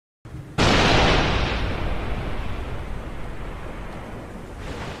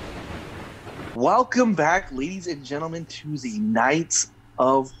Welcome back, ladies and gentlemen, to the Nights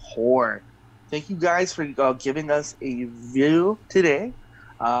of Horror. Thank you guys for giving us a view today.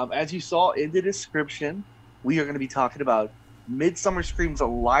 As you saw in the description, we are going to be talking about Midsummer Scream's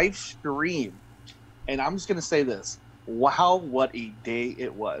live stream. And I'm just going to say this. Wow, what a day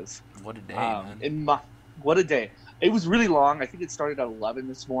it was. What a day, Um, man. in my, what a day. It was really long. I think it started at 11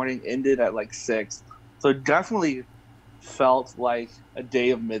 this morning, ended at like 6. So it definitely felt like a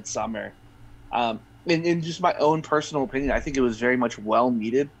day of Midsummer. In just my own personal opinion, I think it was very much well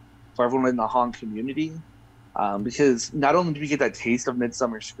needed for everyone in the Hong community, because not only do we get that taste of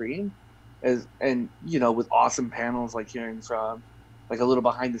Midsummer Scream, and with awesome panels like hearing from like a little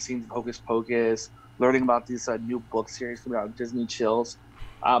behind the scenes of Hocus Pocus, learning about this new book series coming out, Disney Chills,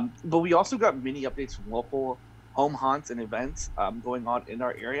 but we also got many updates from local home haunts and events going on in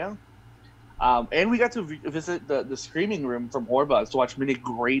our area. And we got to visit the screening room from Horbuzz to watch many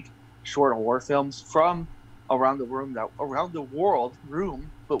great short horror films from around the world.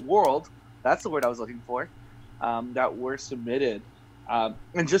 That's the word I was looking for. That were submitted.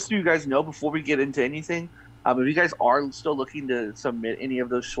 And just so you guys know, before we get into anything, if you guys are still looking to submit any of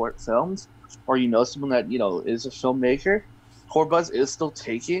those short films, or someone that is a filmmaker, Horbuzz is still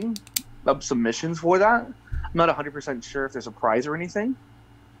taking submissions for that. I'm not 100% sure if there's a prize or anything.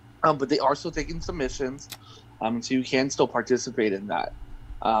 But they are still taking submissions, so you can still participate in that.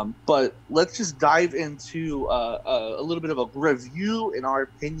 But let's just dive into a little bit of a review and our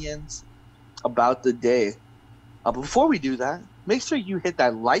opinions about the day. But before we do that, make sure you hit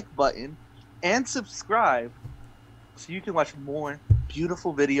that like button and subscribe so you can watch more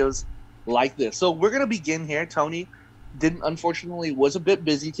beautiful videos like this. So we're going to begin here. Tony unfortunately was a bit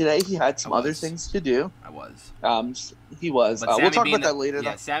busy today. He had some other things to do. I was. He was. But We'll talk about that later.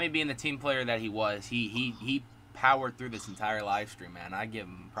 Yeah, Sammy being the team player that he was, he powered through this entire live stream, man. I give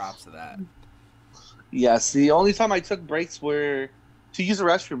him props to that. Yes, the only time I took breaks were to use the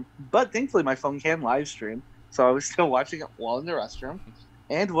restroom, but thankfully my phone can live stream, so I was still watching it while in the restroom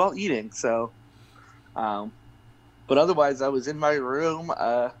and while eating. So, but otherwise, I was in my room,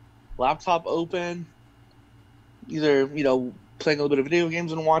 laptop open, either playing a little bit of video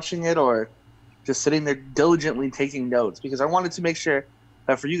games and watching it, or just sitting there diligently taking notes, because I wanted to make sure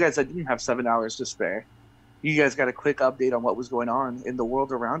that for you guys that didn't have 7 hours to spare, you guys got a quick update on what was going on in the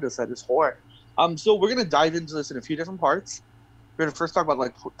world around us that is horror. So we're gonna dive into this in a few different parts. We're gonna first talk about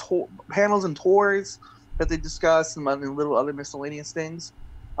like panels and tours that they discuss, and little other miscellaneous things,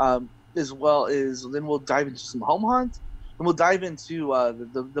 as well as then we'll dive into some home hunt, and we'll dive into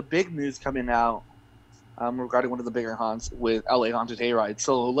the big news coming out regarding one of the bigger haunts with LA Haunted Hayride.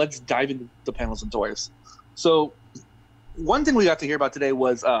 So let's dive into the panels and tours. So one thing we got to hear about today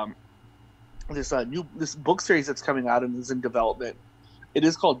was this book series that's coming out and is in development. It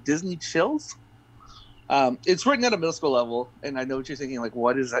is called Disney Chills. It's written at a middle school level, and I know what you're thinking. Like,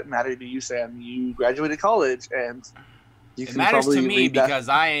 what does that matter to you, Sam? You graduated college, and it matters to me because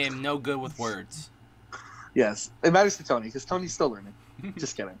I am no good with words. Yes, it matters to Tony because Tony's still learning.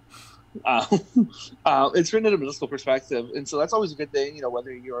 Just kidding. It's written at a middle school perspective, and so that's always a good thing.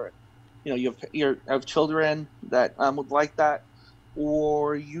 Whether you have children that would like that,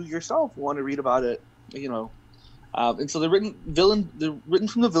 or you yourself want to read about it, and so they're written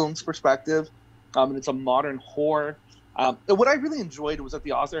from the villain's perspective, and it's a modern horror. And what I really enjoyed was that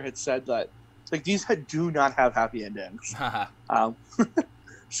the author had said that like these do not have happy endings.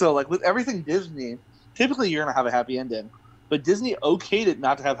 So like with everything Disney, typically you're gonna have a happy ending, but Disney okayed it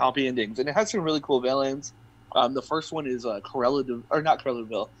not to have happy endings, and it has some really cool villains. The first one is not Cruella de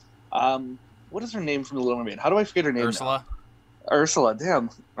Vil. What is her name from The Little Mermaid? How do I forget her name? Ursula. Now? Ursula, damn,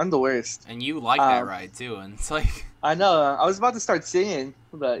 I'm the worst. And you like that ride too, and it's like I know. I was about to start singing,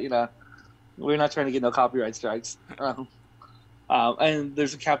 but we're not trying to get no copyright strikes. And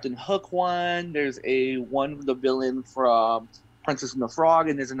there's a Captain Hook one. There's a one with the villain from Princess and the Frog,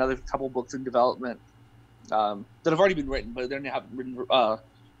 and there's another couple books in development that have already been written, but they haven't been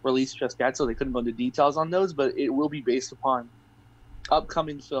released just yet, so they couldn't go into details on those. But it will be based upon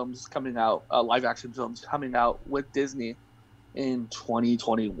upcoming films coming out, live action films coming out with Disney in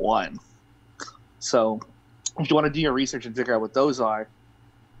 2021. So if you want to do your research and figure out what those are,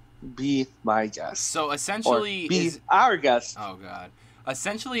 be my guest. So essentially, our guest. Oh god.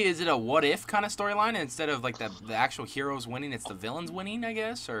 Essentially, is it a what if kind of storyline, and instead of like the actual heroes winning, it's the villains winning, I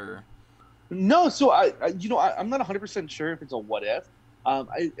guess, or? No, so I'm not 100% sure if it's a what if.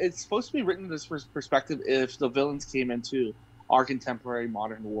 It's supposed to be written in this perspective if the villains came into our contemporary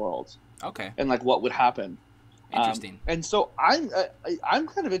modern world. Okay. And like what would happen. Interesting. And so I'm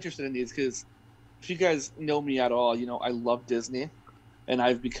kind of interested in these because if you guys know me at all, I love Disney. and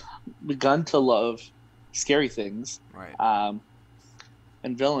I've begun to love scary things, Right.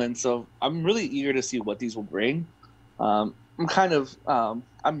 and villains. So I'm really eager to see what these will bring. I'm kind of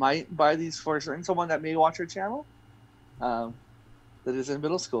I might buy these for someone that may watch our channel, um, that is in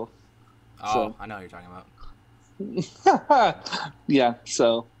middle school. Oh, So I know what you're talking about. yeah.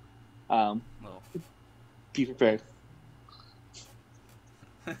 So Little. be prepared.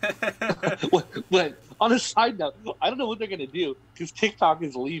 But on a side note, I don't know what they're gonna do because TikTok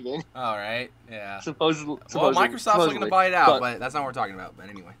is leaving. All right. Yeah. Supposedly, Well, Microsoft's looking to buy it out, but that's not what we're talking about. But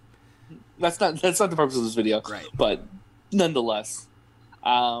anyway. That's not the purpose of this video. Right. But nonetheless,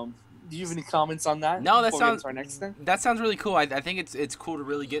 do you have any comments on that? No, that before we get sounds to our next thing? that sounds really cool. I think it's cool to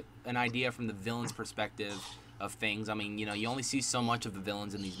really get an idea from the villain's perspective of things. I mean, you only see so much of the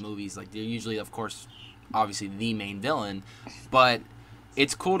villains in these movies. Like they're usually, of course, obviously the main villain, but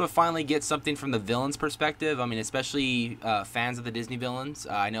it's cool to finally get something from the villain's perspective. I mean, especially fans of the Disney villains.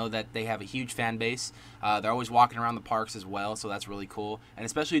 I know that they have a huge fan base. They're always walking around the parks as well, so that's really cool. And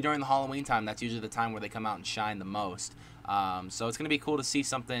especially during the Halloween time, that's usually the time where they come out and shine the most. So it's going to be cool to see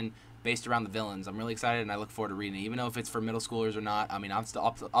something based around the villains. I'm really excited, and I look forward to reading it. Even though if it's for middle schoolers or not, I mean, I'll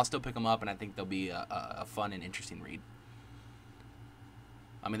still pick them up, and I think they'll be a fun and interesting read.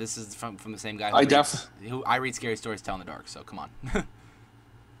 I mean, this is from the same guy who I read scary stories tell in the dark, so come on.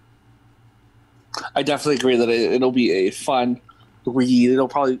 I definitely agree that it'll be a fun read. It'll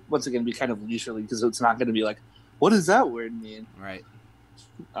probably, once again, be kind of leisurely because it's not going to be like, what does that word mean? Right.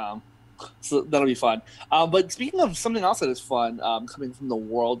 So that'll be fun. But speaking of something else that is fun, coming from the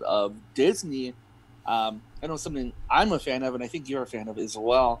world of Disney, I know something I'm a fan of, and I think you're a fan of as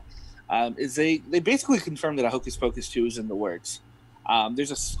well, is they basically confirmed that a Hocus Pocus 2 is in the works.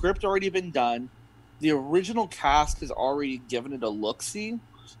 There's a script already been done. The original cast has already given it a look-see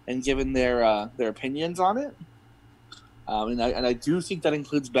and given their opinions on it. And I do think that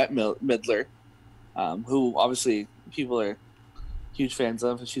includes Bette Midler, who obviously people are huge fans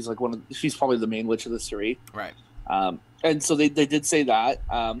of. She's like she's probably the main witch of the three. Right. And so they did say that.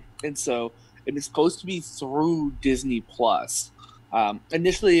 And so it is supposed to be through Disney Plus.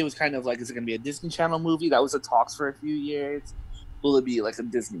 Initially, it was kind of like, is it going to be a Disney Channel movie? That was the talks for a few years. Will it be like a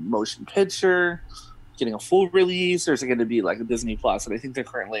Disney motion picture, getting a full release, or is it going to be like a Disney Plus? And I think they're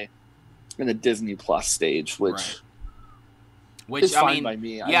currently in the Disney Plus stage, which is fine by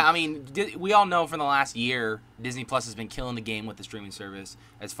me. Yeah, I mean, we all know from the last year, Disney Plus has been killing the game with the streaming service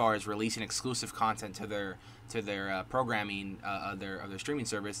as far as releasing exclusive content to their programming of their streaming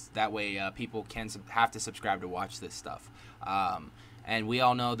service. That way, people have to subscribe to watch this stuff. And we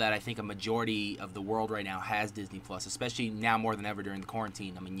all know that I think a majority of the world right now has Disney Plus, especially now more than ever during the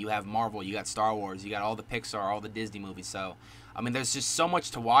quarantine. I mean, you have Marvel, you got Star Wars, you got all the Pixar, all the Disney movies. So, I mean, there's just so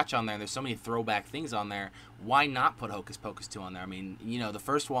much to watch on there. There's so many throwback things on there. Why not put Hocus Pocus 2 on there? I mean, the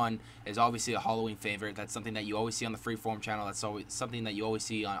first one is obviously a Halloween favorite. That's something that you always see on the Freeform channel. That's always something that you always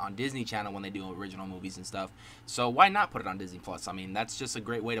see on Disney Channel when they do original movies and stuff. So why not put it on Disney Plus? I mean, that's just a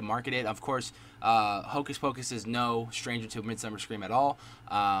great way to market it. Of course, Hocus Pocus is no stranger to Midsummer Scream at all.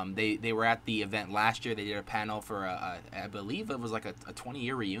 They were at the event last year. They did a panel for I believe it was like a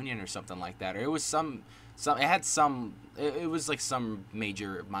 20-year reunion or something like that. Or it was it was like some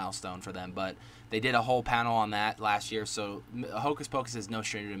major milestone for them, but they did a whole panel on that last year. So Hocus Pocus is no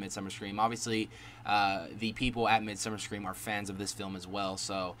stranger to Midsummer Scream. Obviously, the people at Midsummer Scream are fans of this film as well.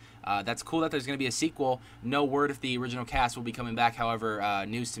 So that's cool that there's going to be a sequel. No word if the original cast will be coming back. However,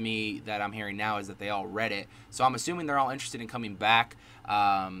 news to me that I'm hearing now is that they all read it. So I'm assuming they're all interested in coming back.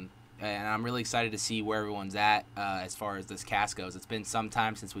 And I'm really excited to see where everyone's at as far as this cast goes. It's been some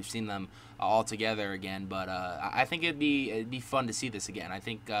time since we've seen them all together again, but I think it'd be fun to see this again. I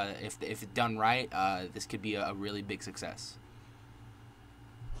think if it's done right, this could be a really big success.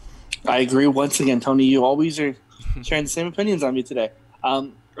 I agree once again, Tony. You always are sharing the same opinions on me today. I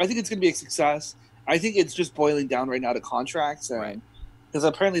think it's going to be a success. I think it's just boiling down right now to contracts, and because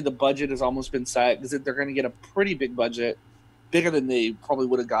apparently the budget has almost been set, because they're going to get a pretty big budget. Bigger than they probably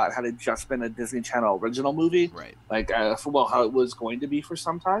would have got had it just been a Disney Channel original movie, right? Like, how it was going to be for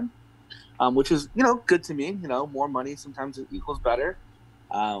some time, which is good to me. More money sometimes it equals better.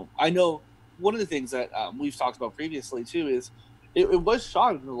 I know one of the things that we've talked about previously too is it was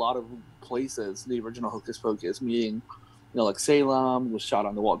shot in a lot of places. The original Hocus Pocus, meaning like Salem was shot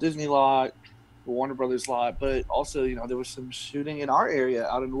on the Walt Disney lot, the Warner Brothers lot, but also there was some shooting in our area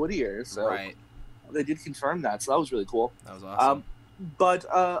out in Whittier. So. Right. They did confirm that, so that was really cool. That was awesome. But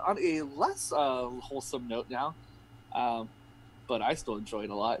on a less wholesome note now, but I still enjoy it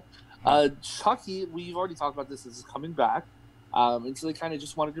a lot. Chucky, we've already talked about this is coming back, and so they kind of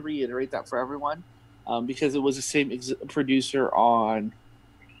just wanted to reiterate that for everyone. because it was the same producer on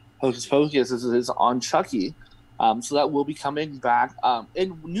Hocus Pocus as it is on Chucky. So that will be coming back.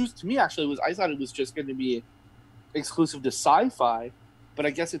 And news to me actually was I thought it was just going to be exclusive to Sci-Fi, but I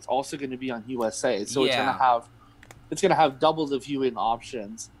guess it's also going to be on USA. So it's going to have double the viewing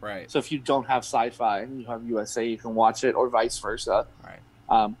options. Right. So if you don't have Sci-Fi and you have USA, you can watch it, or vice versa.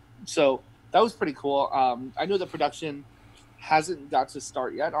 Right. So that was pretty cool. I know the production hasn't got to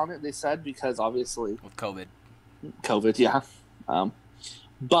start yet on it, they said, because obviously with COVID, yeah.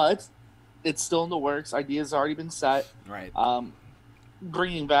 But it's still in the works. Ideas already been set. Right.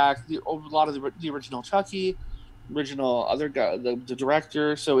 Bringing back a lot of the original Chucky, original other guy, the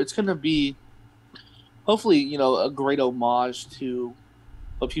director. So it's going to be hopefully, a great homage to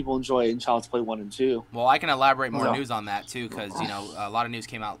what people enjoy in Child's Play 1 and 2. Well, I can elaborate more news on that too, because a lot of news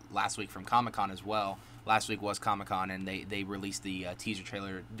came out last week from Comic-Con as well. Last week was Comic-Con, and they released the teaser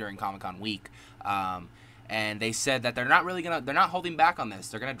trailer during Comic-Con week. And they said that they're not holding back on this.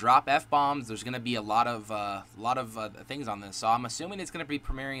 They're gonna drop F-bombs. There's gonna be a lot of things on this. So I'm assuming it's gonna be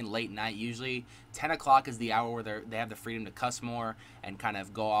premiering late night. Usually 10 o'clock is the hour where they have the freedom to cuss more and kind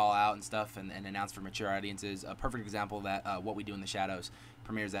of go all out and stuff and announce for mature audiences. A perfect example of that, What We Do in the Shadows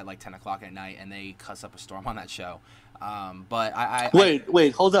premieres at like 10 o'clock at night, and they cuss up a storm on that show. But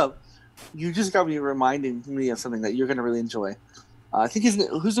Wait, hold up. You just got me reminding me of something that you're gonna really enjoy. I think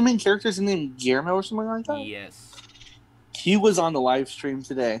who's the main character? Is his name Guillermo or something like that? Yes. He was on the live stream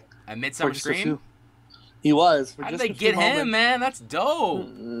today. At Midsummer Stream? He was. How did they get him, man? That's dope.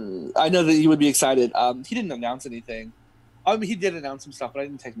 I know that you would be excited. He didn't announce anything. I mean, he did announce some stuff, but I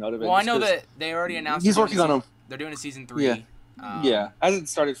didn't take note of it. Well, I know that they already announced. He's working on them. They're doing a season 3. Yeah. Hasn't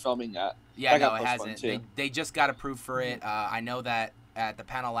started filming yet. Yeah, no, it hasn't. They just got approved for it. I know that at the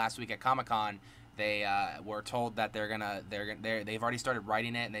panel last week at Comic-Con, they were told that they've already started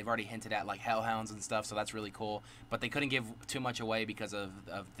writing it, and they've already hinted at like hellhounds and stuff, so that's really cool. But they couldn't give too much away because of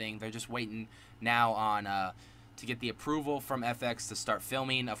things. They're just waiting now on to get the approval from FX to start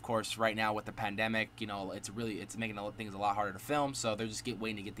filming. Of course, right now with the pandemic, it's making things a lot harder to film. So they're just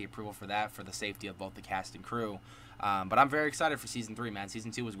waiting to get the approval for that, for the safety of both the cast and crew. But I'm very excited for season 3, man. Season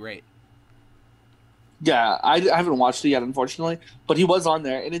 2 was great. Yeah, I haven't watched it yet, unfortunately, but he was on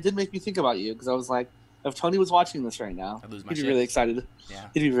there, and it did make me think about you, because I was like, if Tony was watching this right now, he'd be really excited. Yeah,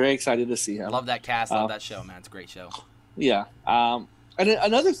 he'd be very excited to see him. Love that cast, love that show, man. It's a great show. Yeah. And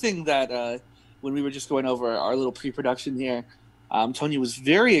another thing that when we were just going over our little pre-production here, Tony was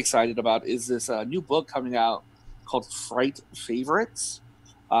very excited about is this new book coming out called Fright Favorites.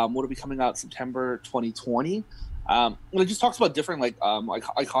 Will be coming out September 2020. And it just talks about different like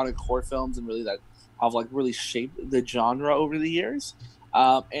iconic horror films and really that have like really shaped the genre over the years.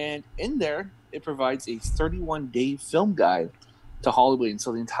 And in there, it provides a 31-day film guide to Halloween.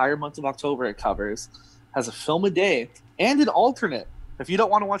 So the entire month of October it covers, has a film a day and an alternate. If you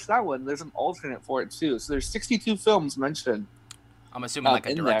don't want to watch that one, there's an alternate for it too. So there's 62 films mentioned. I'm assuming like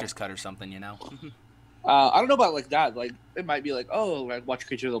a director's cut or something, I don't know about like that. Like it might be like, oh, watch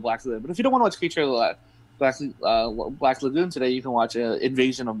Creature of the Black Lagoon. But if you don't want to watch Creature of the Black Lagoon today, you can watch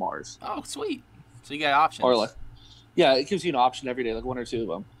Invasion of Mars. Oh, sweet. So you got options. Or like, yeah, it gives you an option every day, like one or two of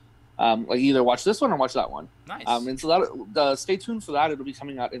them. Like either watch this one or watch that one. Nice. And so stay tuned for that. It'll be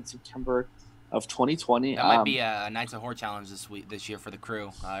coming out in September of 2020. That might be a Nights of Horror challenge this year for the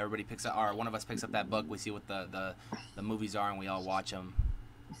crew. Everybody picks up, or one of us picks up that book. We see what the movies are, and we all watch them.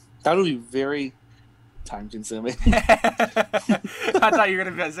 That'll be very time consuming. I thought you were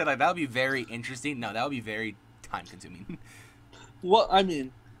gonna say like that would be very interesting. No, that would be very time consuming. Well, I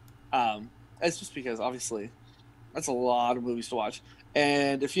mean, it's just because obviously that's a lot of movies to watch,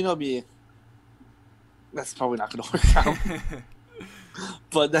 and if you know me, that's probably not going to work out.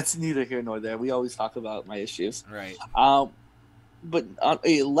 But that's neither here nor there. We always talk about my issues, right? But on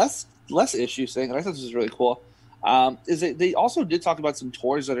a less issues thing, and I thought this was really cool, is that they also did talk about some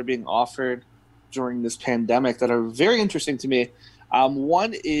tours that are being offered during this pandemic that are very interesting to me.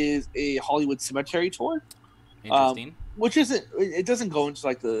 One is a Hollywood cemetery tour. Interesting. Which doesn't go into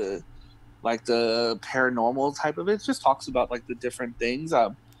like the paranormal type of it. It just talks about like the different things.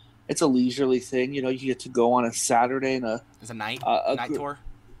 It's a leisurely thing. You get to go on a Saturday and it's a night tour.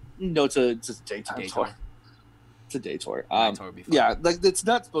 No, it's a daytime tour. It's a day tour. Night tour would be fun. Yeah, like it's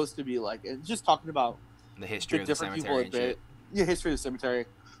not supposed to be like it's just talking about the history of the cemetery and shit. Yeah, history of the cemetery,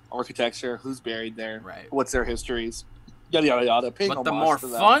 architecture, who's buried there, right? What's their histories, yada yada yada. But the more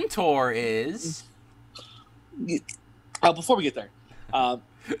fun tour is. Before we get there,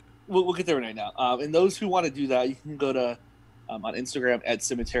 we'll get there right now. And those who want to do that, you can go to on Instagram at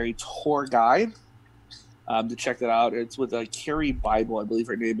Cemetery Tour Guide. to check that out. It's with Carrie Bible, I believe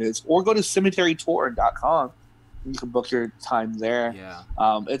her name is, or go to cemeterytour.com. You can book your time there. Yeah.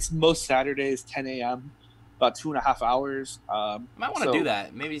 It's most Saturdays, 10 a.m., about 2.5 hours. I might want to do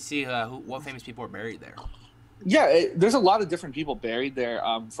that. Maybe see what famous people are buried there. Yeah, there's a lot of different people buried there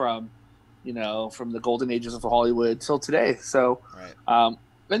from the golden ages of Hollywood till today. So, right.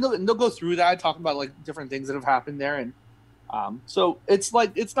 and they'll go through that, talk about like different things that have happened there, and so it's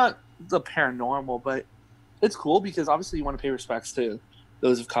like it's not the paranormal, but it's cool because obviously you want to pay respects to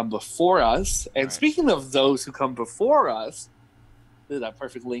those who've come before us. And right. Speaking of those who come before us, that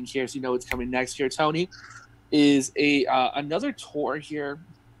perfect link here, so you know what's coming next here, Tony, is another tour here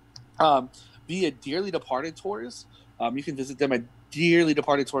via Dearly Departed Tours. You can visit them at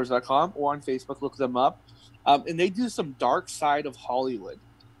dearlydepartedtours.com or on Facebook, look them up. And they do some dark side of Hollywood.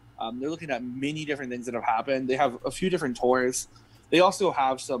 They're looking at many different things that have happened. They have a few different tours. They also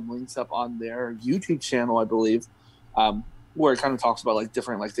have some links up on their YouTube channel, I believe, where it kind of talks about like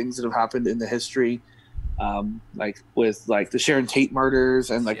different like things that have happened in the history, like with like the Sharon Tate murders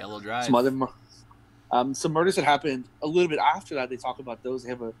and like some other some murders that happened a little bit after that. They talk about those. They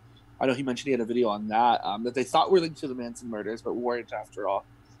have I know he mentioned he had a video on that that they thought were linked to the Manson murders, but weren't after all.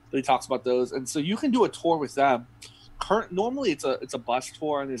 But he talks about those, and so you can do a tour with them. Normally it's a bus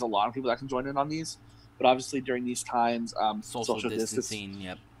tour, and there's a lot of people that can join in on these. But obviously during these times, social distancing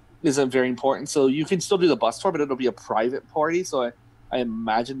isn't very important. So you can still do the bus tour, but it'll be a private party. So I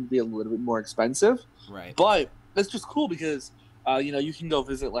imagine it'll be a little bit more expensive. Right. But it's just cool because you can go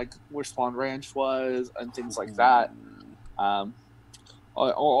visit like where Spawn Ranch was and things like that.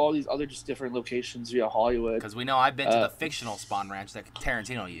 Or all these other just different locations via Hollywood. Because we know I've been to the fictional Spawn Ranch that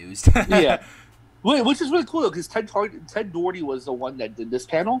Tarantino used. Yeah. Which is really cool, because Ted Doherty was the one that did this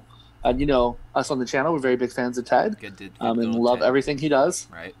panel. And, us on the channel, we're very big fans of Ted. Good and love Ted. Everything he does.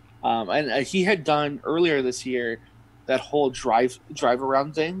 Right. And he had done earlier this year that whole drive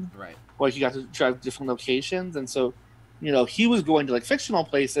around thing. Right. Where he got to drive to different locations. And so, he was going to, like, fictional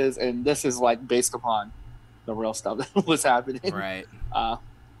places, and this is, like, based upon the real stuff that was happening. Right.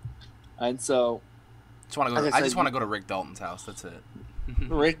 And so... I just want to go to Rick Dalton's house. That's it.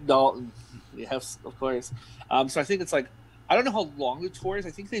 Rick Dalton. Yes, of course. So I think it's like, I don't know how long the tour is.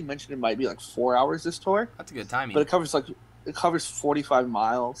 I think they mentioned it might be like 4 hours, this tour. That's a good timing. But it covers 45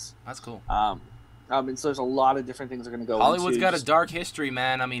 miles. That's cool. And so there's a lot of different things that are going to go Hollywood's got a dark history,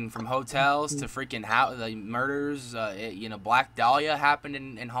 man. I mean, from hotels to freaking the murders. Black Dahlia happened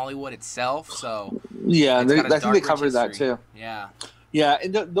in Hollywood itself. So yeah, I think they covered that too. Yeah. Yeah,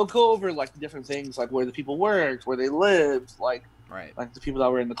 and they'll go over like different things, like where the people worked, where they lived, like the people that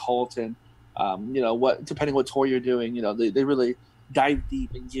were in the cult, and what, depending what tour you're doing, they really dive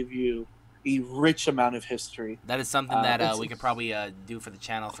deep and give you a rich amount of history. That is something that we could probably do for the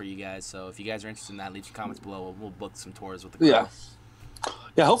channel for you guys. So if you guys are interested in that, leave some comments below. We'll book some tours with the crew.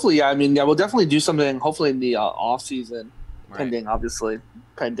 Yeah, hopefully. Yeah, I mean, we'll definitely do something. Hopefully in the off season, pending obviously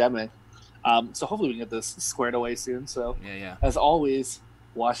pandemic. So hopefully we can get this squared away soon. So as always,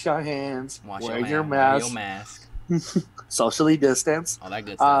 wash your hands, wear your mask. Socially distance. All that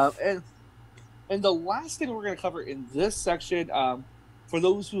good stuff. And the last thing we're going to cover in this section, for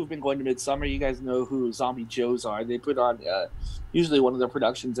those who have been going to Midsummer, you guys know who Zombie Joes are. They put on usually one of their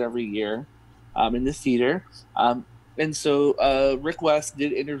productions every year in the theater. And so Rick West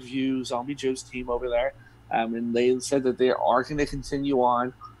did interview Zombie Joe's team over there. And they said that they are going to continue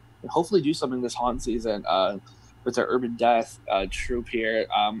on and hopefully do something this haunt season with their Urban Death troupe here.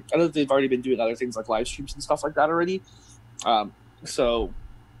 I know that they've already been doing other things like live streams and stuff like that already. So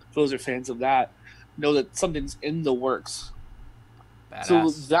if those are fans of that, know that something's in the works.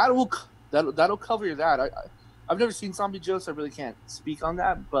 Badass. So that'll cover that. I've never seen Zombie Joe, so I really can't speak on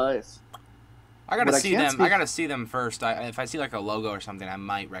that. But I gotta see them. I gotta see them first. If I see like a logo or something, I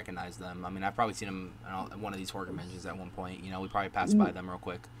might recognize them. I mean, I've probably seen them at one of these horror conventions at one point. We probably passed by them real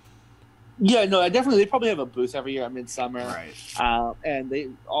quick. Yeah, no, they probably have a booth every year at Midsummer. Right. And they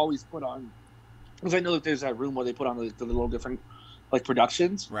always put on, because I know that there's that room where they put on the little different like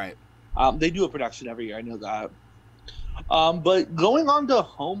productions. Right. They do a production every year. I know that. But going on to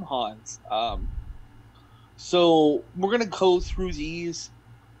home haunts. So we're going to go through these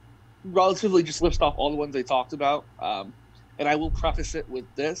relatively, just list off all the ones they talked about. And I will preface it with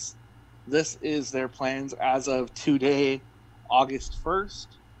this. This is their plans as of today, August 1st.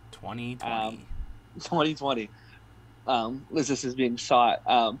 2020. 2020. As this is being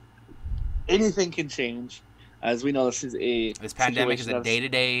shot. Anything can change. As we know, this pandemic is a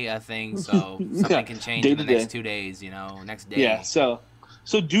day-to-day thing, so something can change in the next 2 days, next day. Yeah, so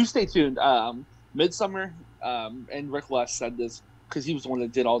do stay tuned. Midsummer and Rick West said this because he was the one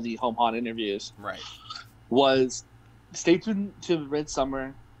that did all the home haunt interviews. Right. was stay tuned to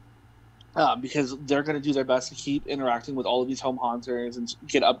Midsummer because they're going to do their best to keep interacting with all of these home haunters and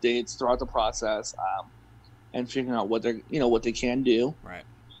get updates throughout the process and figuring out what they're what they can do. Right.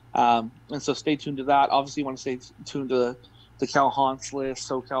 And so stay tuned to that. Obviously, you want to stay tuned to the Cal Haunts list,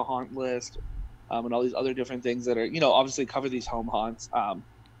 SoCal Haunt list, and all these other different things that are obviously cover these home haunts.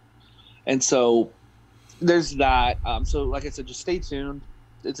 And so there's that. So like I said, just stay tuned.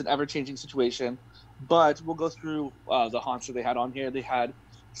 It's an ever-changing situation, but we'll go through the haunts that they had on here. They had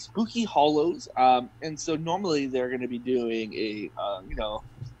Spooky Hollows, and so normally they're going to be doing a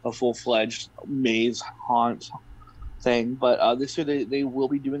full-fledged maze haunt thing, but this year they will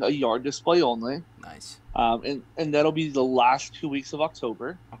be doing a yard display only. Nice. And that'll be the last 2 weeks of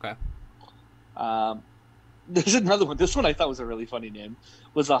October. Okay. There's another one. This one I thought was a really funny name.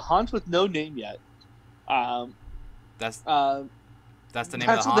 Was a haunt with no name yet. That's the name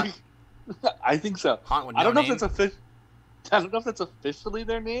of the haunt? I think so. Haunt with no I don't know name? I don't know if that's officially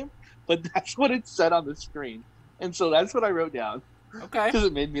their name, but that's what it said on the screen, and so that's what I wrote down. Okay. Because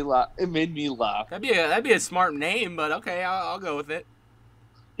it made me laugh. That'd be a smart name, but okay, I'll go with it.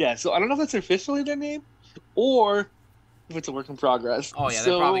 Yeah. So I don't know if that's officially their name, or if it's a work in progress. Oh yeah,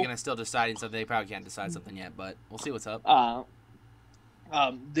 they're probably gonna still deciding something. They probably can't decide something yet, but we'll see what's up.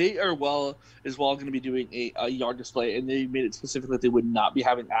 They are going to be doing a yard display, and they made it specific that they would not be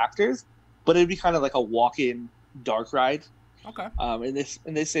having actors, but it'd be kind of like a walk-in dark ride. Okay. And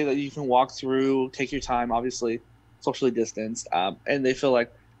they say that you can walk through, take your time, obviously socially distanced, and they feel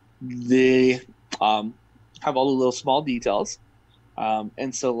like they have all the little small details,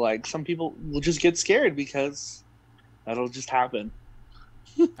 and so like some people will just get scared because that'll just happen.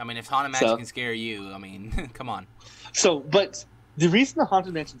 I mean, if Haunted Mansion can scare you, I mean, come on. So, but the reason the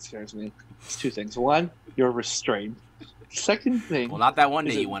Haunted Mansion scares me is two things. One, you're restrained. Second thing... Well, not that one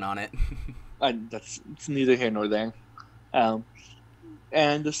day you went on it. It's neither here nor there.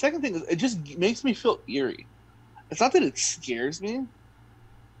 And the second thing is, it just makes me feel eerie. It's not that it scares me.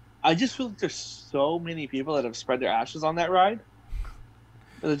 I just feel like there's so many people that have spread their ashes on that ride.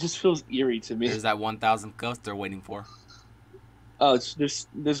 And it just feels eerie to me. There's that 1,000 ghosts they're waiting for. Oh, there's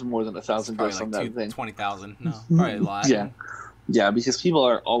more than 1,000 ghosts like on that thing. 20,000. No, probably a lot. Yeah, because people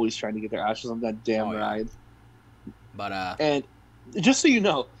are always trying to get their ashes on that damn ride. But and just so you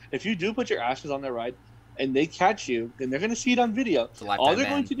know, if you do put your ashes on that ride and they catch you, then they're going to see it on video. All they're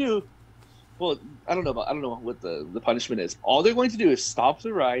going to do, well, I don't know what the punishment is. All they're going to do is stop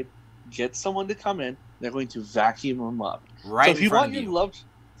the ride, get someone to come in. They're going to vacuum them up. Right so if in front of you.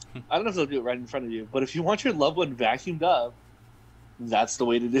 I don't know if they'll do it right in front of you, but if you want your loved one vacuumed up, that's the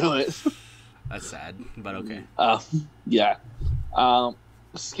way to do it. That's sad, but okay. Yeah.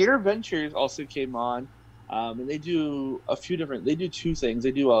 Scare Ventures also came on, and they do they do two things.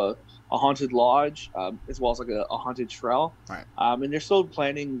 They do a haunted lodge, as well as like a haunted trail. Right. And they're still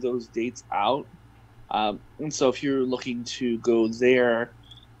planning those dates out. And so if you're looking to go there,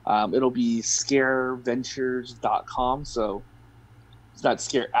 it'll be scareventures.com. So it's not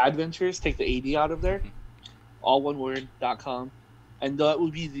Scare Adventures. Take the AD out of there. All one word.com. And that will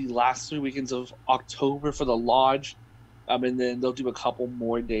be the last 3 weekends of October for the lodge. And then they'll do a couple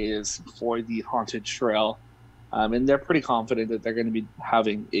more days for the haunted trail. And they're pretty confident that they're going to be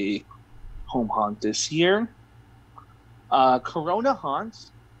having a home haunt this year. Corona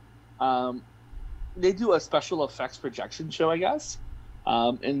Haunts, they do a special effects projection show, I guess.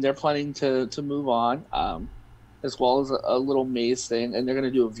 And they're planning to move on, as well as a little maze thing. And they're going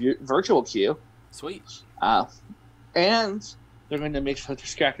to do a virtual queue. Sweet. And they're going to make sure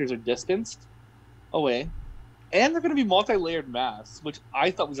the characters are distanced away. And they're going to be multi-layered masks, which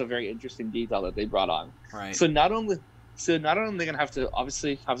I thought was a very interesting detail that they brought on. Right. So not only are they going to have to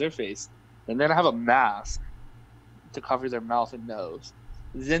obviously have their face, then they're going to have a mask to cover their mouth and nose.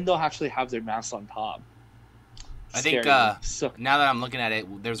 Then they'll actually have their mask on top. I think now that I'm looking at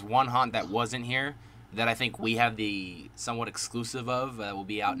it, there's one haunt that wasn't here that I think we have the somewhat exclusive of that will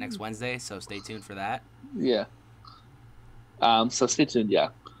be out next Wednesday. So stay tuned for that. Yeah. So stay tuned. Yeah.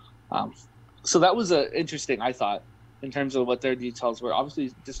 So that was interesting, I thought, in terms of what their details were.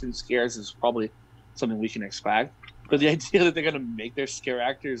 Obviously, distant scares is probably something we can expect. But the idea that they're going to make their scare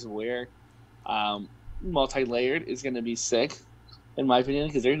actors wear multi-layered is going to be sick, in my opinion,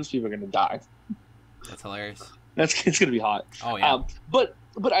 because those people are going to die. That's hilarious. It's going to be hot. Oh, yeah. But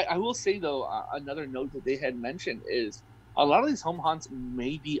I will say, though, another note that they had mentioned is a lot of these home haunts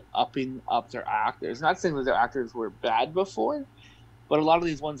may be upping up their actors. Not saying that their actors were bad before, but a lot of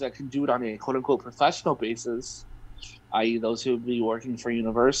these ones that can do it on a quote-unquote professional basis, i.e. those who would be working for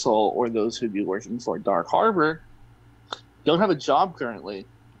Universal or those who would be working for Dark Harbor, don't have a job currently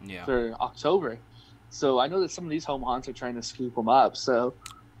for October. So I know that some of these home haunts are trying to scoop them up. So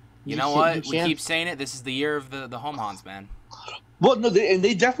you know what? We keep saying it. This is the year of the home haunts, man. Well, no,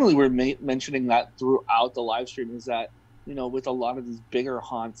 they definitely were mentioning that throughout the live stream. Is that, you know, with a lot of these bigger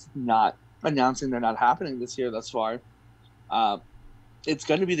haunts not announcing they're not happening this year thus far, it's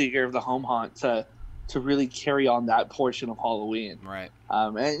going to be the year of the home haunt to really carry on that portion of Halloween. Right.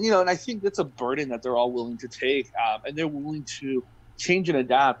 And, you know, and I think that's a burden that they're all willing to take, and they're willing to change and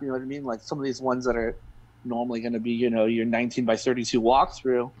adapt. You know what I mean? Like some of these ones that are normally going to be, you know, your 19 by 32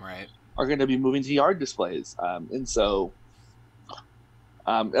 walkthrough, right, are going to be moving to yard displays. And so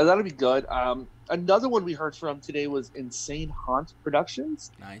that'll be good. Another one we heard from today was Insane Haunt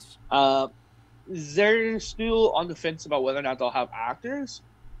Productions. Nice. They're still on the fence about whether or not they'll have actors,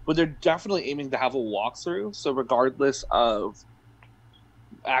 but they're definitely aiming to have a walkthrough. So regardless of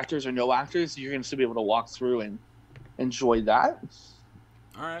actors or no actors, you're going to still be able to walk through and enjoy that.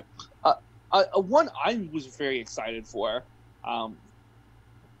 All right. One I was very excited for,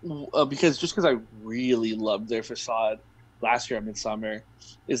 because I really loved their facade last year at Midsummer,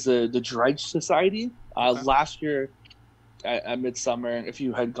 is the Dredge Society. Okay. Last year at Midsummer, if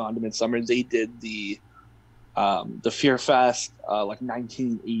you had gone to Midsummer, they did the Fear Fest, like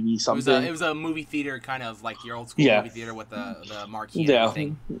 1980 something. It was a movie theater, kind of like your old school movie theater with the marquee and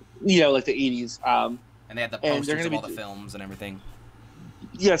everything. Yeah, like the 80s. And they had the posters of all the films and everything.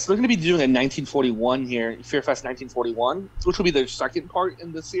 Yes, they're going to be doing a 1941 here, Fear Fest 1941, which will be their second part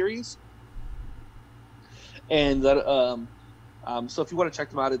in the series. And that, so if you want to check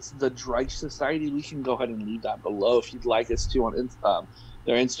them out, it's the Dredge Society. We can go ahead and leave that below if you'd like us to on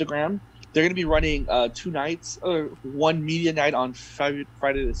their Instagram. They're going to be running 2 nights, or one media night on Friday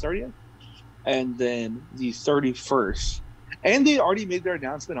the 30th, and then the 31st. And they already made their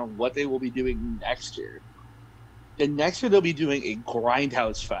announcement on what they will be doing next year. And next year they'll be doing a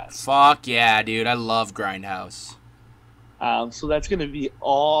Grindhouse Fest. Fuck yeah, dude! I love Grindhouse. So that's going to be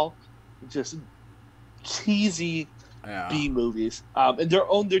all just cheesy B movies, and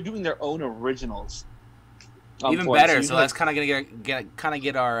they're doing their own originals. Even better. So that's kind of gonna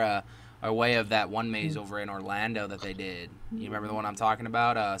get our way of that one maze over in Orlando that they did. You remember the one I'm talking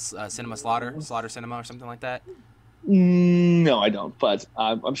about? Cinema Slaughter Cinema or something like that. No, I don't, but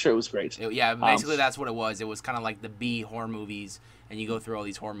I'm sure it was great. Basically that's what it was. It was kind of like the B horror movies, and you go through all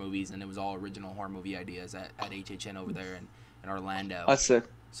these horror movies, and it was all original horror movie ideas at HHN over there in Orlando. That's sick.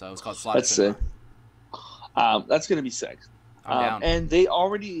 So it was called Slaughter Cinema. Sick. That's going to be sick. And they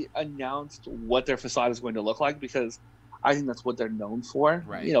already announced what their facade is going to look like, because I think that's what they're known for.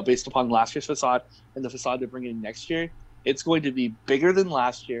 Right. You know, based upon last year's facade and the facade they're bringing in next year, it's going to be bigger than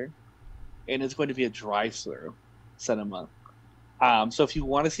last year, and it's going to be a drive-through cinema. So if you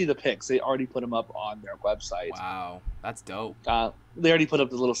want to see the pics, they already put them up on their website. Wow, that's dope. They already put up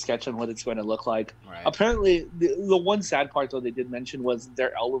the little sketch on what it's going to look like. Right. Apparently, the one sad part, though, they did mention was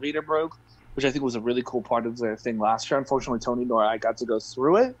their elevator broke, which I think was a really cool part of their thing last year. Unfortunately, Tony nor I got to go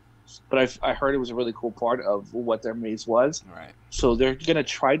through it, but I heard it was a really cool part of what their maze was. Right. So they're going to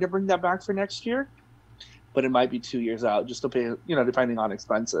try to bring that back for next year, but it might be 2 years out, just to pay, you know, depending on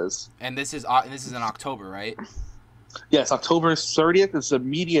expenses. And this is in October, right? Yes, October 30th is a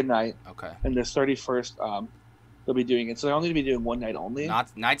media night. Okay. And the 31st, they'll be doing it. So they're only going to be doing one night only.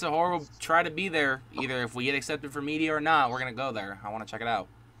 Nights of Horror will try to be there. Either if we get accepted for media or not, we're going to go there. I want to check it out.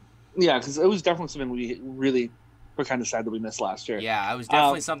 Yeah, because it was definitely something we really were kind of sad that we missed last year. Yeah, it was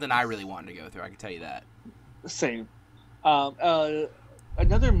definitely something I really wanted to go through. I can tell you that. Same.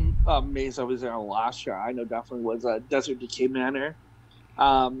 Another maze I was there last year, I know definitely, was Desert Decay Manor.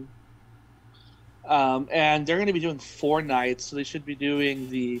 And they're going to be doing 4 nights, so they should be doing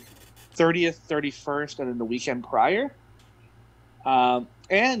the 30th, 31st, and then the weekend prior. And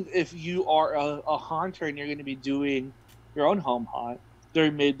if you are a haunter and you're going to be doing your own home haunt, they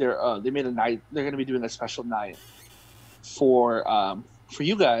made a night. They're going to be doing a special night for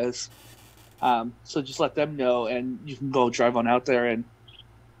you guys. So just let them know, and you can go drive on out there and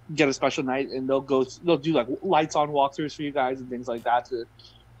get a special night, and they'll do like lights on walkthroughs for you guys and things like that to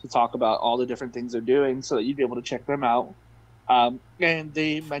talk about all the different things they're doing, so that you'd be able to check them out. And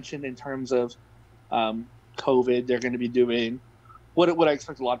they mentioned in terms of COVID, they're going to be doing what I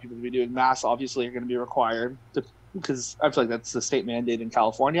expect a lot of people to be doing. Masks obviously are going to be required because I feel like that's the state mandate in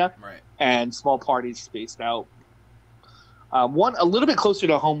California. Right. And small parties spaced out. One a little bit closer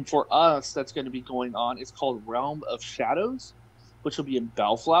to home for us that's going to be going on is called Realm of Shadows, which will be in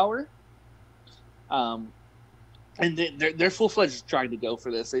Bellflower. And they're full-fledged trying to go for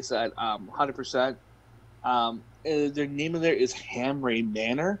this. They said 100%. Their name of there is Hamray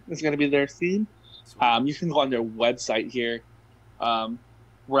Manor. Is going to be their theme. You can go on their website here,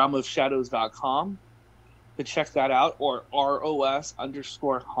 realmofshadows.com, to check that out, or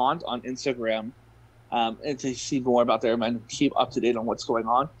ROS_haunt on Instagram, and to see more about them and keep up to date on what's going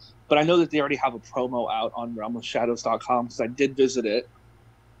on. But I know that they already have a promo out on realmofshadows.com because I did visit it.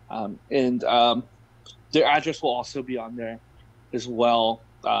 And their address will also be on there as well.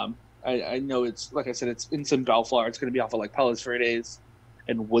 I know it's, like I said, it's in Bellflower. It's going to be off of like Palos Verdes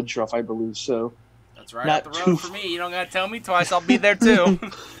and Woodruff, I believe. So that's right up the road for me. You don't got to tell me twice. I'll be there too.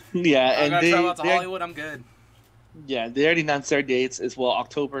 Yeah, and I travel out to Hollywood. I'm good. Yeah, they already announced their dates as well: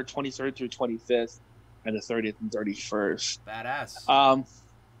 October 23rd through 25th, and the 30th and 31st. Badass.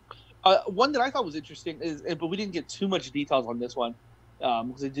 One that I thought was interesting is, but we didn't get too much details on this one,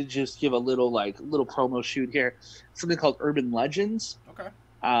 because they did just give a little promo shoot here. Something called Urban Legends. Okay.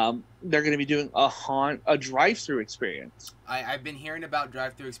 They're going to be doing a drive-through experience. I've been hearing about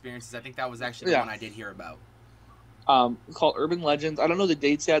drive-through experiences. I think that was actually the one I did hear about. Called Urban Legends. I don't know the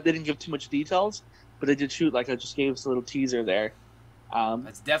dates yet. They didn't give too much details, but they did shoot, I just gave us a little teaser there.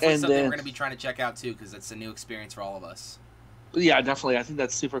 That's definitely something we're going to be trying to check out too, because it's a new experience for all of us. Yeah, definitely. I think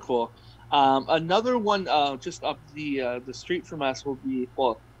that's super cool. Another one just up the street from us will be,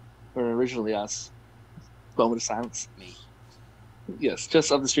 or originally us. Moment of silence. Me. Yes,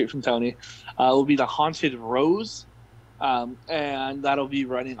 just up the street from Tony. Will be the Haunted Rose, and that'll be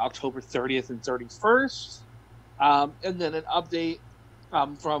running October 30th and 31st. And then an update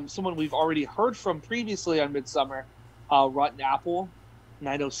from someone we've already heard from previously on Midsummer, Rotten Apple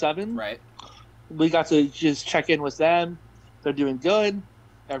 907. Right. We got to just check in with them. They're doing good.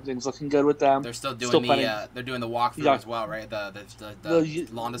 Everything's looking good with them. They're still doing they're doing the walkthrough as well, right? The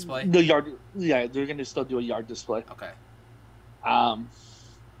lawn display. The yard. Yeah, they're going to still do a yard display. Okay.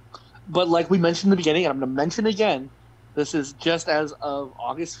 But like we mentioned in the beginning, and I'm going to mention again, this is just as of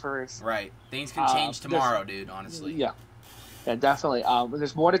August 1st. Right. Things can change tomorrow, dude, honestly. Yeah. Yeah, definitely.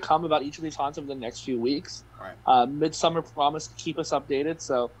 There's more to come about each of these haunts over the next few weeks. Right. Midsummer promised to keep us updated,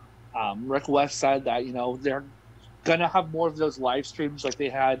 so Rick West said that, they're going to have more of those live streams like they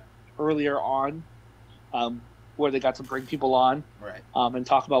had earlier on, where they got to bring people on. Right. And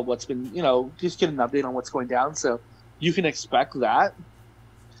talk about what's been, just get an update on what's going down. So you can expect that.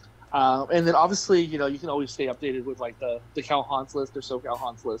 And then obviously, you can always stay updated with like the Cal Haunts list or SoCal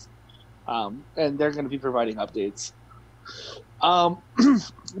Haunts list. And they're going to be providing updates.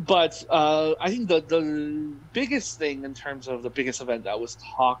 But I think the biggest thing in terms of the biggest event that was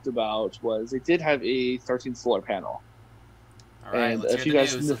talked about was they did have a 13th floor panel. All right, let's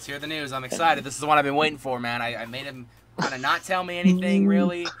hear the news. I'm excited. This is the one I've been waiting for, man. I made him kind of not tell me anything,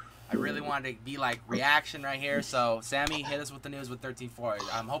 really. I really wanted to be like reaction right here. So, Sammy, hit us with the news with 13th floor.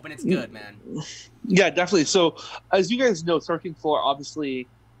 I'm hoping it's good, man. Yeah, definitely. So, as you guys know, 13th floor obviously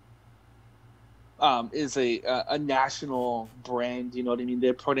is a national brand. You know what I mean?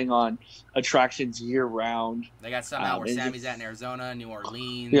 They're putting on attractions year round. They got some out where Sammy's at in Arizona, New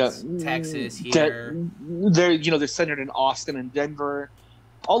Orleans, Texas, here. They're centered in Austin and Denver,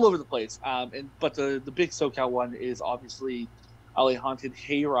 all over the place. But the big SoCal one is obviously LA Haunted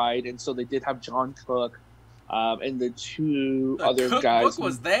Hayride, and so they did have John Cook and the two other guys. The cookbook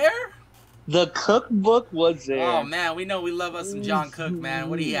was there? The cookbook was there. Oh, man, we know we love us some John Cook, man.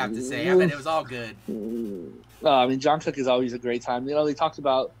 What do you have to say? I bet it was all good. John Cook is always a great time. They talked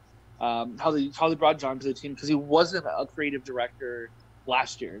about how they brought John to the team because he wasn't a creative director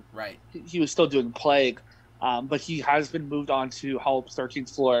last year. Right. He was still doing Plague, but he has been moved on to help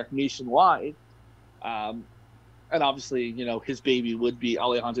 13th Floor nationwide. And obviously, his baby would be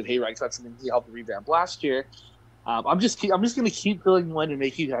LA Haunted Hayride because that's something he helped revamp last year. I'm just going to keep filling you in and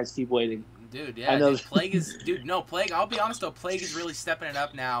make you guys keep waiting. Dude, yeah. Plague is... Dude, no, Plague... I'll be honest, though. Plague is really stepping it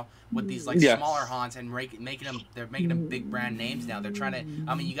up now with these, smaller haunts and making them... They're making them big brand names now. They're trying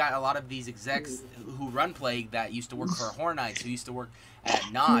to... I mean, you got a lot of these execs who run Plague that used to work for Horror Nights, who used to work at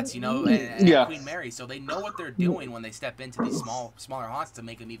Knott's, and Queen Mary. So they know what they're doing when they step into these smaller haunts to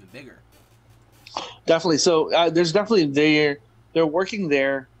make them even bigger. Definitely. So there's definitely... They're working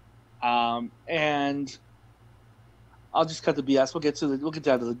there, and... I'll just cut the BS. We'll get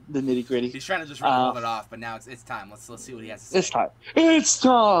down to the nitty gritty. He's trying to just roll it off, but now it's time. Let's see what he has to say. It's time. It's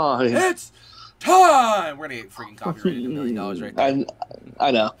time. It's time. We're gonna get freaking copyrighted $1 million right there.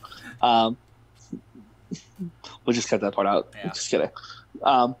 I know. We'll just cut that part out. Yeah. Just kidding.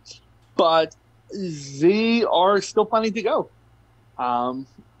 But they are still planning to go.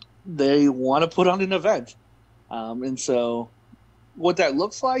 They want to put on an event, and so what that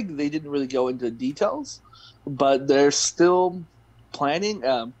looks like, they didn't really go into details. But they're still planning,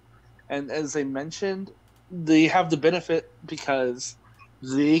 and as I mentioned, they have the benefit because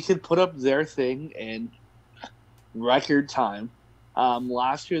they can put up their thing in record time.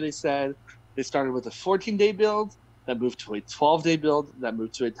 Last year they said They started with a 14-day build, that moved to a 12-day build, that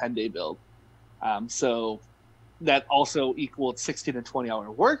moved to a 10-day build. So that also equaled 16 and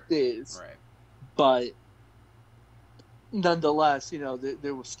 20-hour work days. Right. But nonetheless,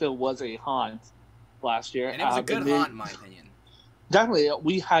 there still was a haunt last year. And it was a good haunt, in my opinion. Definitely,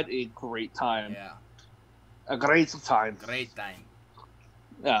 we had a great time. Yeah. A great time. Great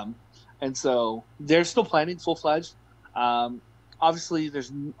time. And so they're still planning full-fledged. Obviously,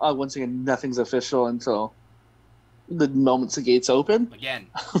 there's once again, nothing's official until the moments the gates open. Again,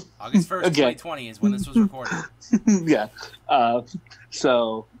 August 1st, 2020 is when this was recorded. Yeah.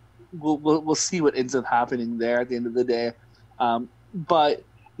 So we'll see what ends up happening there at the end of the day. But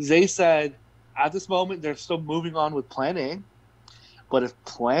they said at this moment they're still moving on with Plan A. But if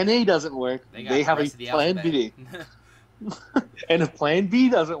Plan A doesn't work, they have a Plan B. And if Plan B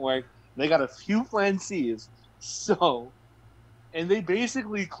doesn't work, they got a few Plan Cs. So, and they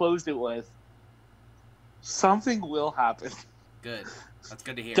basically closed it with, something will happen. Good. That's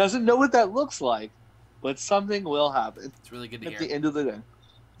good to hear. Doesn't know what that looks like, but something will happen. It's really good to hear. At the end of the day.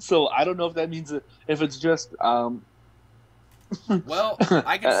 So I don't know if that means that if it's just well,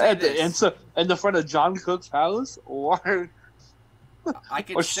 I can say this. In the front of John Cook's house, or I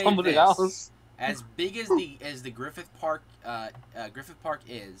can or say somebody this. else. As big as the Griffith Park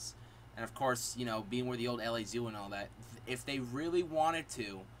is, and of course, being where the old LA Zoo and all that, if they really wanted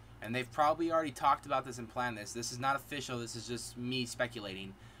to, and they've probably already talked about this and planned this. This is not official. This is just me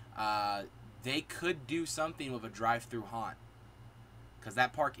speculating. They could do something with a drive-through haunt, because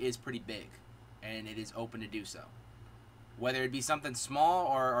that park is pretty big, and it is open to do so. Whether it be something small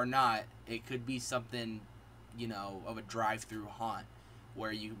or not, it could be something, of a drive-through haunt,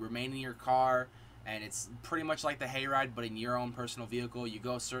 where you remain in your car, and it's pretty much like the hayride, but in your own personal vehicle. You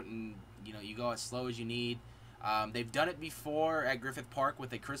go you go as slow as you need. They've done it before at Griffith Park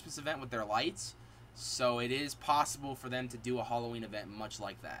with a Christmas event with their lights, so it is possible for them to do a Halloween event much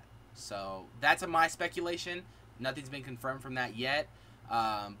like that. So that's my speculation. Nothing's been confirmed from that yet,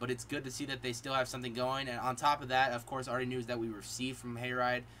 but it's good to see that they still have something going. And on top of that, of course, already news that we received from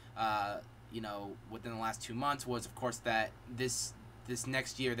hayride, within the last 2 months was, of course, that this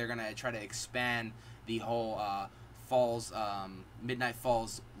next year they're gonna try to expand the whole Falls, Midnight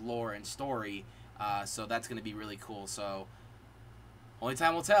Falls lore and story. So that's going to be really cool. So only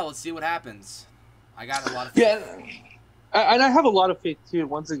time will tell. Let's see what happens. I got a lot of faith. Yeah, and I have a lot of faith too.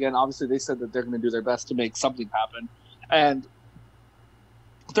 Once again, obviously they said that they're going to do their best to make something happen. And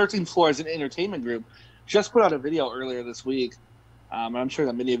 13th Floor as an entertainment group just put out a video earlier this week. And I'm sure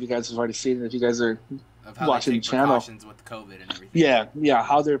that many of you guys have already seen it if you guys are watching the channel. With COVID and everything. Yeah,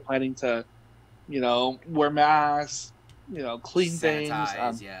 how they're planning to, wear masks, clean sanitize,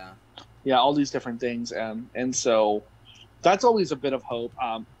 things. Yeah, all these different things, and so that's always a bit of hope.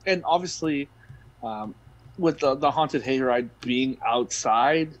 And obviously, with the haunted hayride being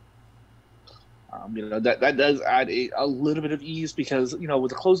outside, that does add a little bit of ease because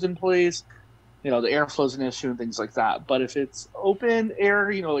with a closed-in place, the airflow's an issue and things like that. But if it's open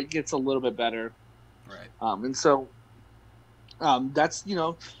air, it gets a little bit better. Right. And so that's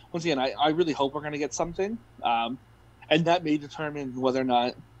once again, I really hope we're going to get something, and that may determine whether or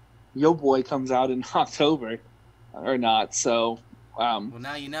not Yo Boy comes out in October or not. So well,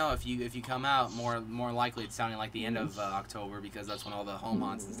 now if you come out, more likely it's sounding like the end of October, because that's when all the home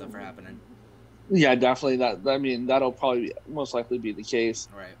haunts and stuff are happening. Yeah, definitely. That'll probably most likely be the case.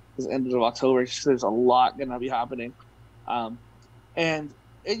 Right. Because end of October, there's a lot gonna be happening, and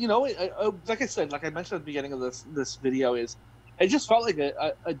like I said, like I mentioned at the beginning of this video, it just felt like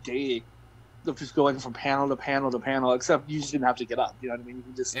a day of just going from panel to panel to panel, except you just didn't have to get up. You know what I mean? You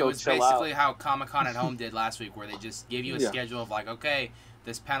can just It was chill basically out. how Comic-Con at Home did last week, where they just gave you a schedule of like, okay,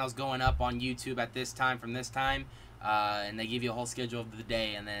 this panel's going up on YouTube at this time from this time, and they give you a whole schedule of the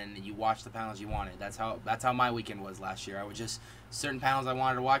day, and then you watch the panels you wanted. That's how my weekend was last year. I would just, certain panels I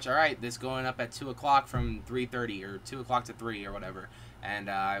wanted to watch. All right, this going up at 2 o'clock from 3:30 or 2 o'clock to 3 or whatever, and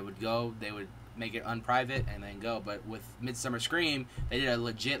I would go. They would make it unprivate and then go. But with Midsummer Scream, they did a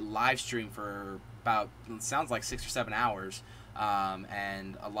legit live stream for about, it sounds like 6 or 7 hours,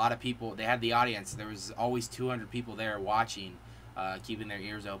 and a lot of people, they had the audience. There was always 200 people there watching, keeping their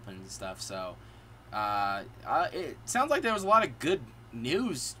ears open and stuff. So it sounds like there was a lot of good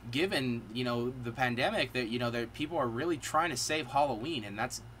news given the pandemic, that that people are really trying to save Halloween, and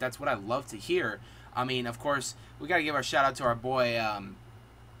that's what I love to hear. I mean, of course, we got to give our shout out to our boy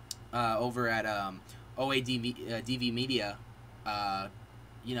over at OADV Media. I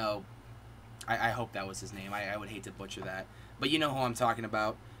hope that was his name. I would hate to butcher that, but you know who I'm talking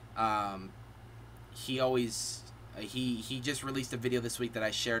about. He always He just released a video this week that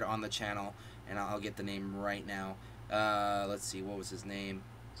I shared on the channel, and I'll get the name right now. Let's see, what was his name?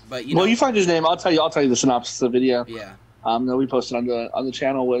 But you find his name. I'll tell you the synopsis of the video. Yeah. That we posted on the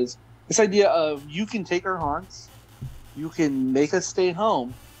channel was this idea of you can take our haunts, you can make us stay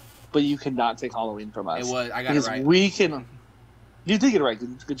home, but you cannot take Halloween from us. I got it right. We can. You did get it right.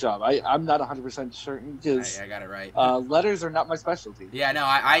 Good job. I'm not 100% certain because I got it right. Letters are not my specialty. Yeah, no,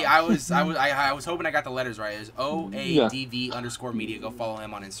 I was hoping I got the letters right. It was OADV_media. Go follow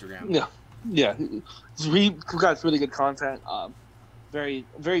him on Instagram. Yeah. We've got really good content. Very,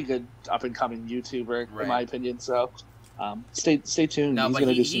 very good up and coming YouTuber, in my opinion. So, stay tuned. No, He's going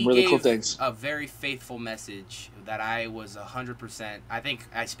to do some really cool things. A very faithful message that I was 100%. I think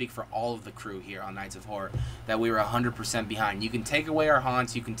I speak for all of the crew here on Nights of Horror that we were 100% behind. You can take away our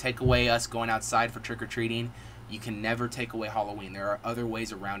haunts. You can take away us going outside for trick or treating. You can never take away Halloween. There are other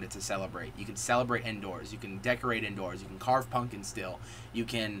ways around it to celebrate. You can celebrate indoors. You can decorate indoors. You can carve pumpkins still. You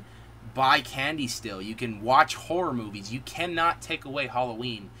can buy candy still. You can watch horror movies. You cannot take away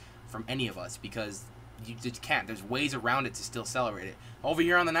Halloween from any of us because you just can't. There's ways around it to still celebrate it. Over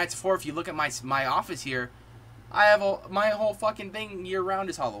here on the Nights of Horror, if you look at my office here, I have my whole fucking thing year round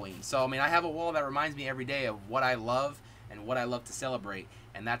is Halloween. So I mean, I have a wall that reminds me every day of what I love and what I love to celebrate,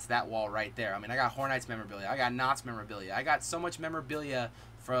 and that's that wall right there. I mean, I got Horror Nights memorabilia, I got Knott's memorabilia, I got so much memorabilia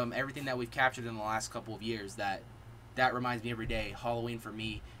from everything that we've captured in the last couple of years that reminds me every day. Halloween for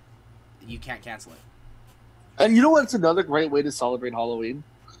me, you can't cancel it. And you know what's another great way to celebrate Halloween?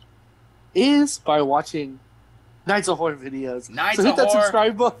 Is by watching Nights of Horror videos. Hit that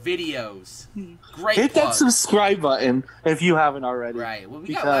subscribe button. Videos. Great Hit plug. that subscribe button if you haven't already. Right. Well,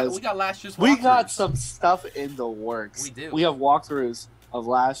 we got last year's walkthroughs. We got some stuff in the works. We do. We have walkthroughs of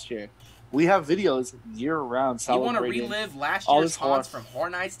last year. We have videos year-round celebrating. You want to relive last year's haunts from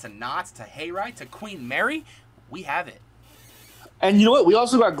Horror Nights to Knott's to Hayride to Queen Mary? We have it. And you know what? We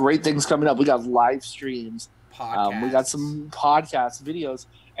also got great things coming up. We got live streams. Podcasts. We got some podcasts, videos.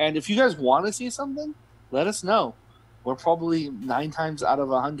 And if you guys want to see something, let us know. We're probably 9 times out of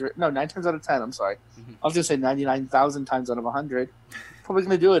 100. No, 9 times out of 10. I'm sorry. Mm-hmm. I was going to say 99,000 times out of 100. Probably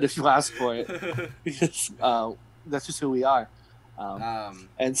going to do it if you ask for it. Because that's just who we are.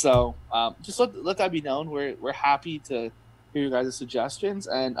 And so just let that be known. We're happy to hear your guys' suggestions.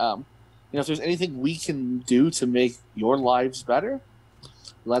 And if there's anything we can do to make your lives better,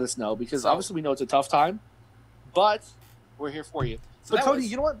 let us know. Because obviously we know it's a tough time. But we're here for you. So Tony,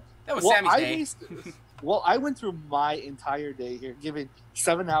 you know what? That was Sammy's day. I went through my entire day here, giving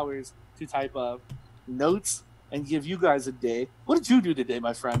 7 hours to type up notes and give you guys a day. What did you do today,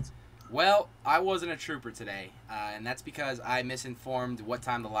 my friend? Well, I wasn't a trooper today, and that's because I misinformed what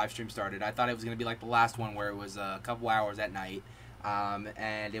time the live stream started. I thought it was going to be like the last one where it was a couple hours at night,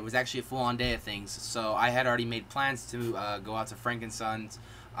 and it was actually a full-on day of things. So I had already made plans to go out to Frank and Sons.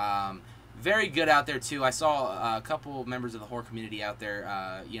 Very good out there too. I saw a couple members of the horror community out there.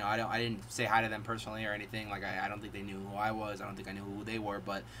 I didn't say hi to them personally or anything. Like I don't think they knew who I was. I don't think I knew who they were.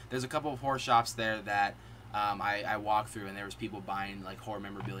 But there's a couple of horror shops there that I walked through, and there was people buying like horror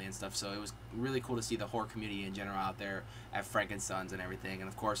memorabilia and stuff. So it was really cool to see the horror community in general out there at Frank and Sons and everything. And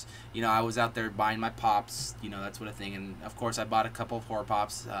of course, I was out there buying my pops. That sort of thing. And of course, I bought a couple of horror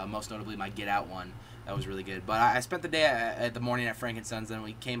pops. Most notably, my Get Out one. That was really good. But I spent the day at the morning at Frank and Sons, then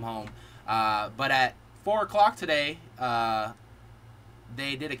we came home. But at 4 o'clock today,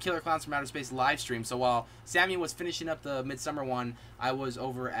 they did a Killer Clowns from Outer Space live stream. So while Sammy was finishing up the Midsummer one, I was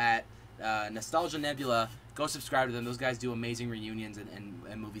over at Nostalgia Nebula. Go subscribe to them. Those guys do amazing reunions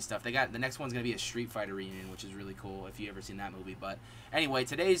and movie stuff. The next one's going to be a Street Fighter reunion, which is really cool if you ever seen that movie. But anyway,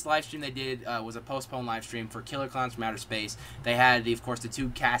 today's live stream they did was a postponed live stream for Killer Clowns from Outer Space. They had, of course, the 2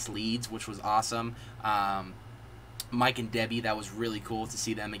 cast leads, which was awesome. Mike and Debbie, that was really cool to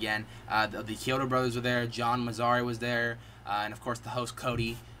see them again. The Kyoto brothers were there. John Mazzari was there. And, of course, the host,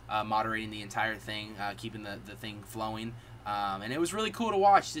 Cody, moderating the entire thing, keeping the thing flowing. And it was really cool to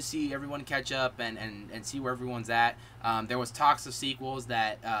watch, to see everyone catch up and see where everyone's at. There was talks of sequels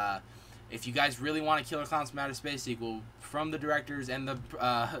that if you guys really want a Killer Clowns from Outer Space sequel from the directors and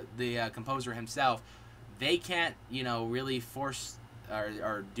the composer himself, they can't, really force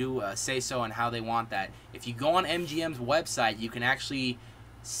or do a say-so on how they want that. If you go on MGM's website, you can actually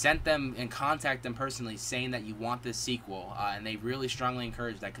send them and contact them personally saying that you want this sequel, and they really strongly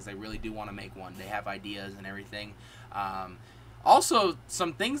encourage that because they really do want to make one. They have ideas and everything. Also,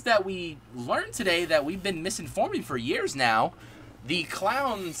 some things that we learned today that we've been misinforming for years now. The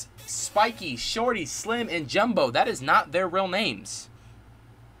clowns, Spiky, Shorty, Slim, and Jumbo, that is not their real names.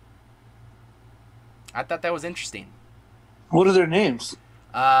 I thought that was interesting. What are their names?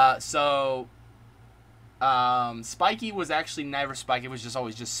 So Spiky was actually never Spike. It was just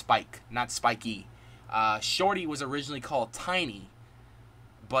always just Spike, not Spiky. Shorty was originally called Tiny,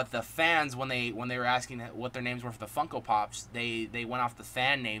 but the fans, when they were asking what their names were for the Funko Pops, they went off the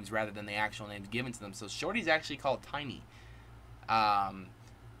fan names rather than the actual names given to them. So Shorty's actually called Tiny.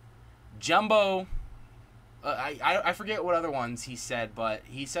 Jumbo, I forget what other ones he said, but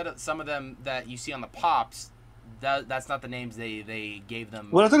he said that some of them that you see on the Pops, that's not the names they gave them.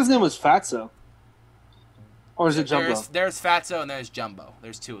 Well, I thought his name was Fatso. Or is it Jumbo? There's Fatso and there's Jumbo.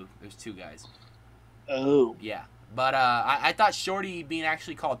 There's two guys. Oh. Yeah. But I thought Shorty being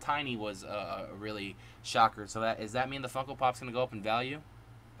actually called Tiny was a really shocker. So does that mean the Funko Pop's going to go up in value?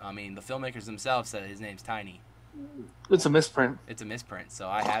 I mean, the filmmakers themselves said his name's Tiny. It's a misprint. It's a misprint, so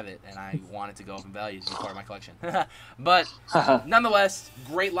I have it, and I want it to go up in value to be part of my collection. But nonetheless,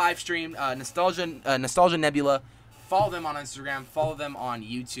 great live stream. Nostalgia Nebula. Follow them on Instagram. Follow them on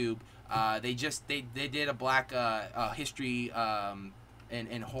YouTube. They did a Black History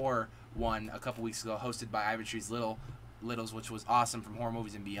and horror one a couple weeks ago, hosted by Ivory Tree's Littles, which was awesome, from horror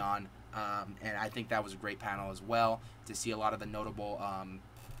movies and beyond. And I think that was a great panel as well, to see a lot of the notable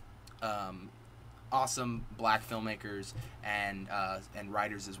awesome Black filmmakers and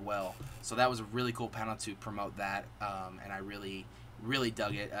writers as well. So that was a really cool panel to promote that, and I really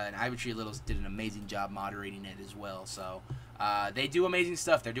dug it. And Ivory Tree Littles did an amazing job moderating it as well. So they do amazing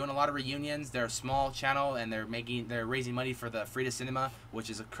stuff. They're doing a lot of reunions. They're a small channel, and they're raising money for the Frida Cinema, which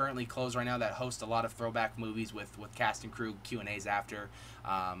is currently closed right now, that hosts a lot of throwback movies with cast and crew Q&As after.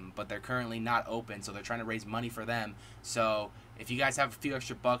 But they're currently not open, so they're trying to raise money for them. So if you guys have a few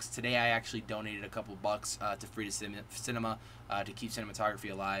extra bucks, today I actually donated a couple bucks to Frida Cinema to keep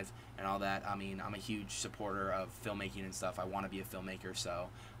cinematography alive and all that. I mean, I'm a huge supporter of filmmaking and stuff. I want to be a filmmaker, so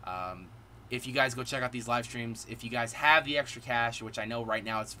if you guys go check out these live streams, if you guys have the extra cash, which I know right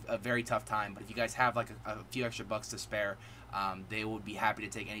now it's a very tough time, but if you guys have like a few extra bucks to spare, they would be happy to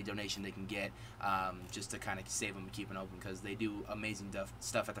take any donation they can get, just to kind of save them and keep them open, because they do amazing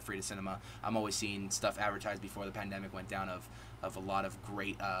stuff at the Frida Cinema. I'm always seeing stuff advertised before the pandemic went down of a lot of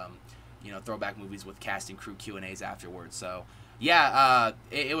great throwback movies with cast and crew Q&As afterwards. So yeah,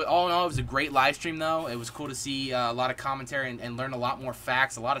 all in all, it was a great live stream, though. It was cool to see a lot of commentary and learn a lot more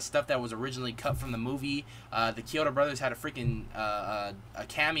facts, a lot of stuff that was originally cut from the movie. The Kyoto brothers had a freaking a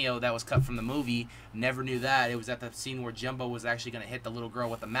cameo that was cut from the movie. Never knew that. It was at the scene where Jumbo was actually going to hit the little girl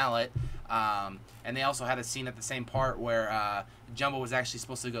with the mallet. And they also had a scene at the same part where Jumbo was actually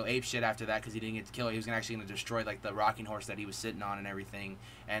supposed to go apeshit after that because he didn't get to kill her. He was actually going to destroy like the rocking horse that he was sitting on and everything,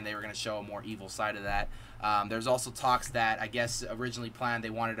 and they were going to show a more evil side of that. There's also talks that I guess originally planned they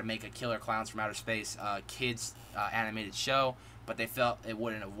wanted to make a Killer Clowns from Outer Space kids animated show, but they felt it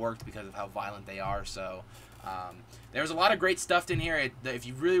wouldn't have worked because of how violent they are. So there's a lot of great stuff in here. If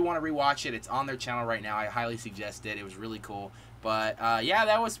you really want to rewatch it, it's on their channel right now. I highly suggest it. It was really cool. But yeah,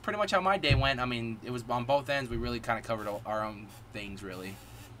 that was pretty much how my day went. I mean, it was on both ends. We really kind of covered our own things, really.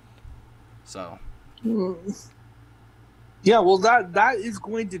 So. Yeah, well, that is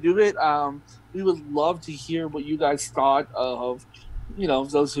going to do it. We would love to hear what you guys thought of,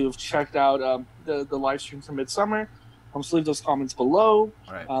 those who have checked out the live stream from Midsummer. So leave those comments below.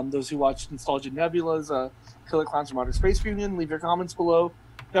 All right. Those who watched Nostalgia Nebula's Killer Clowns from Outer Space Reunion, leave your comments below.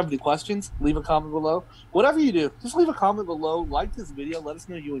 If you have any questions, leave a comment below. Whatever you do, just leave a comment below. Like this video. Let us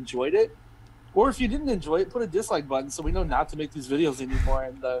know you enjoyed it. Or if you didn't enjoy it, put a dislike button so we know not to make these videos anymore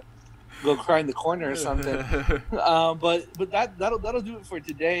and go cry in the corner or something. But that'll do it for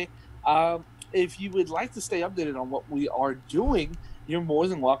today. If you would like to stay updated on what we are doing, you're more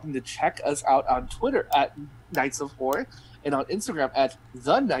than welcome to check us out on Twitter at Knights of Horror and on Instagram at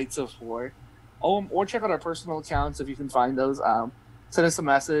The Knights of Horror. Or check out our personal accounts if you can find those. Send us a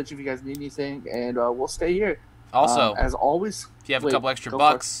message if you guys need anything, and we'll stay here. Also, as always, if you have a couple extra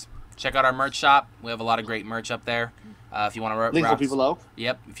bucks, check out our merch shop. We have a lot of great merch up there. If you want to link will be below.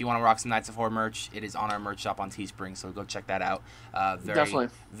 Yep. If you want to rock some Knights of Horror merch, it is on our merch shop on Teespring. So go check that out. Definitely.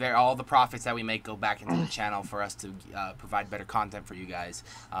 All the profits that we make go back into the channel for us to provide better content for you guys.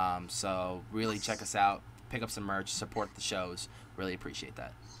 So really check us out. Pick up some merch. Support the shows. Really appreciate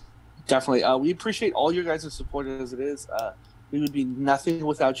that. Definitely. We appreciate all your guys' support as it is. We would be nothing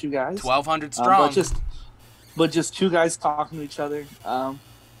without you guys. 1,200 strong. But just two guys talking to each other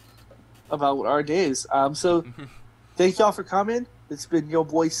about our days. So thank y'all for coming. It's been your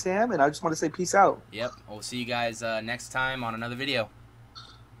boy Sam, and I just want to say peace out. Yep. We'll see you guys next time on another video.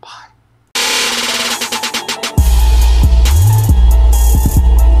 Bye.